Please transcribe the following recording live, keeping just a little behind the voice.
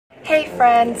Hey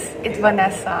friends, it's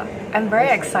Vanessa. I'm very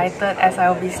excited as I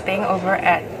will be staying over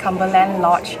at Cumberland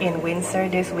Lodge in Windsor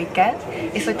this weekend.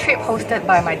 It's a trip hosted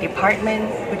by my department,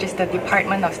 which is the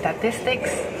Department of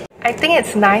Statistics. I think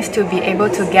it's nice to be able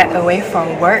to get away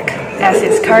from work as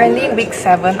it's currently week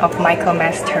 7 of my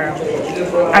Commerce term.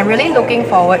 I'm really looking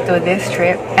forward to this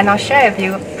trip and I'll share with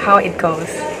you how it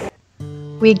goes.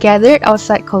 We gathered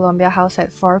outside Columbia House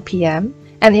at 4 p.m.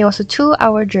 and it was a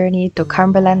 2-hour journey to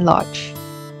Cumberland Lodge.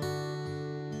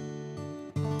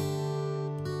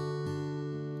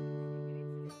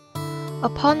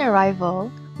 Upon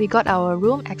arrival, we got our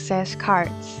room access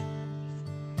cards.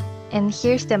 And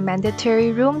here's the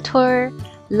mandatory room tour.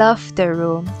 Love the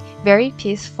room. Very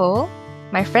peaceful.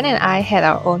 My friend and I had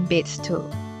our own beds too.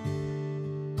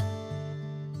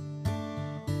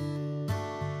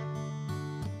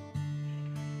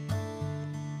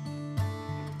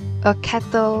 A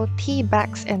kettle, tea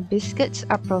bags and biscuits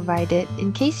are provided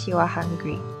in case you are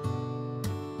hungry.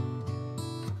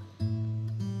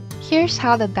 Here's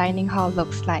how the dining hall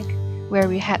looks like, where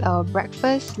we had our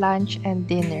breakfast, lunch and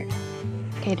dinner.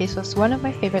 Okay, this was one of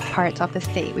my favorite parts of the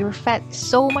stay. We were fed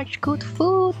so much good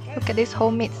food. Look at this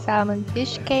homemade salmon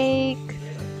fish cake,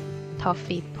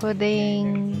 toffee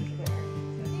pudding,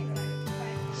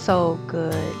 so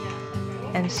good,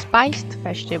 and spiced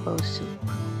vegetable soup.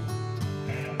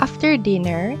 After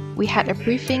dinner, we had a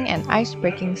briefing and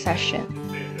ice-breaking session.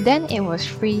 Then it was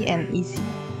free and easy.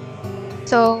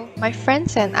 So, my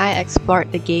friends and I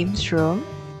explored the games room.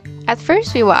 At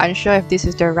first, we were unsure if this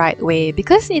is the right way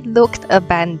because it looked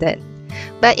abandoned.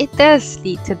 But it does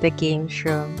lead to the games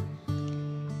room.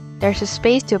 There's a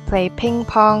space to play ping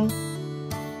pong,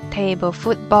 table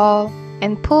football,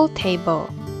 and pool table.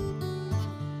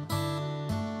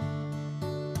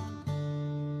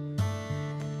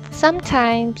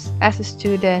 Sometimes, as a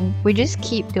student, we just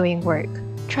keep doing work,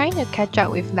 trying to catch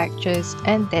up with lectures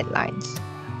and deadlines.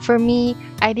 For me,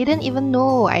 I didn't even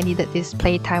know I needed this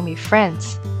playtime with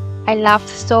friends. I laughed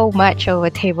so much over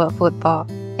table football,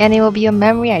 and it will be a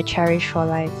memory I cherish for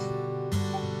life.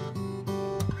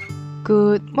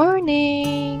 Good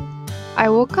morning! I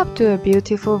woke up to a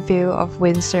beautiful view of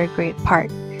Windsor Great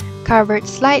Park, covered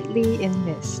slightly in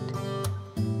mist.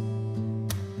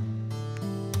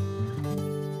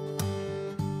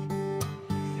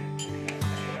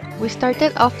 We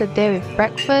started off the day with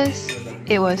breakfast.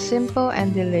 It was simple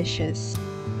and delicious.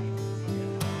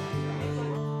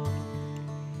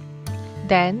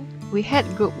 Then, we had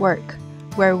group work,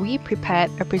 where we prepared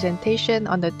a presentation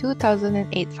on the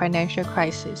 2008 financial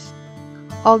crisis.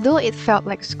 Although it felt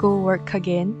like schoolwork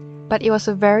again, but it was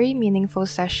a very meaningful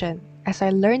session, as I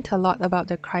learned a lot about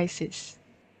the crisis.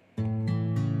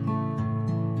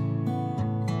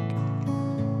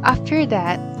 After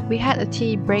that, we had a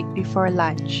tea break before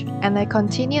lunch, and I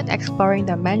continued exploring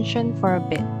the mansion for a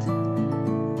bit.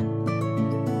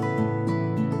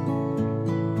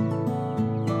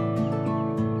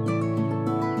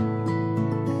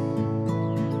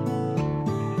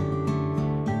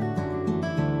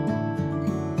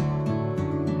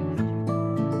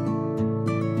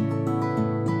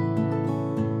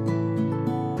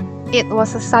 It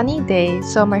was a sunny day,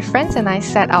 so my friends and I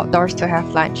sat outdoors to have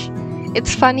lunch.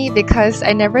 It's funny because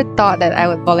I never thought that I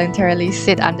would voluntarily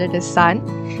sit under the sun,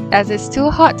 as it's too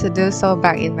hot to do so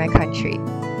back in my country.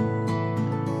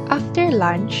 After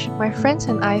lunch, my friends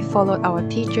and I followed our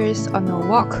teachers on a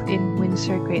walk in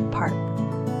Windsor Great Park.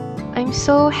 I'm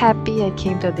so happy I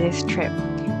came to this trip.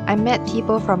 I met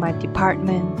people from my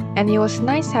department, and it was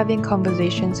nice having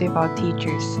conversations with our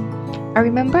teachers. I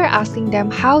remember asking them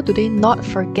how do they not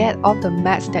forget all the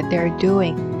maths that they're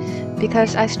doing,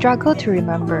 because I struggle to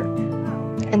remember.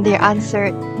 And they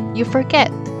answered, "You forget."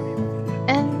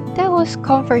 And that was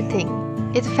comforting.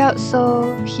 It felt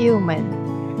so human.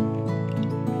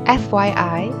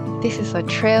 FYI, this is a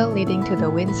trail leading to the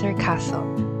Windsor Castle.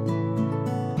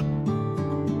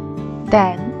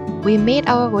 Then, we made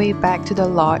our way back to the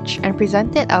lodge and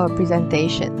presented our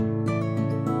presentation.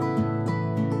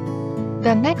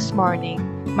 The next morning,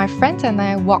 my friends and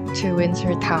I walked to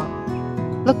Windsor town.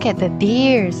 Look at the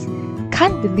deers!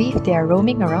 Can't believe they are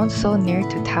roaming around so near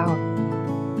to town.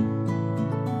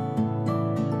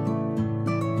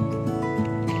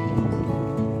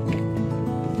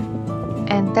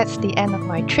 And that's the end of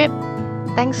my trip.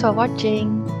 Thanks for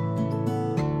watching.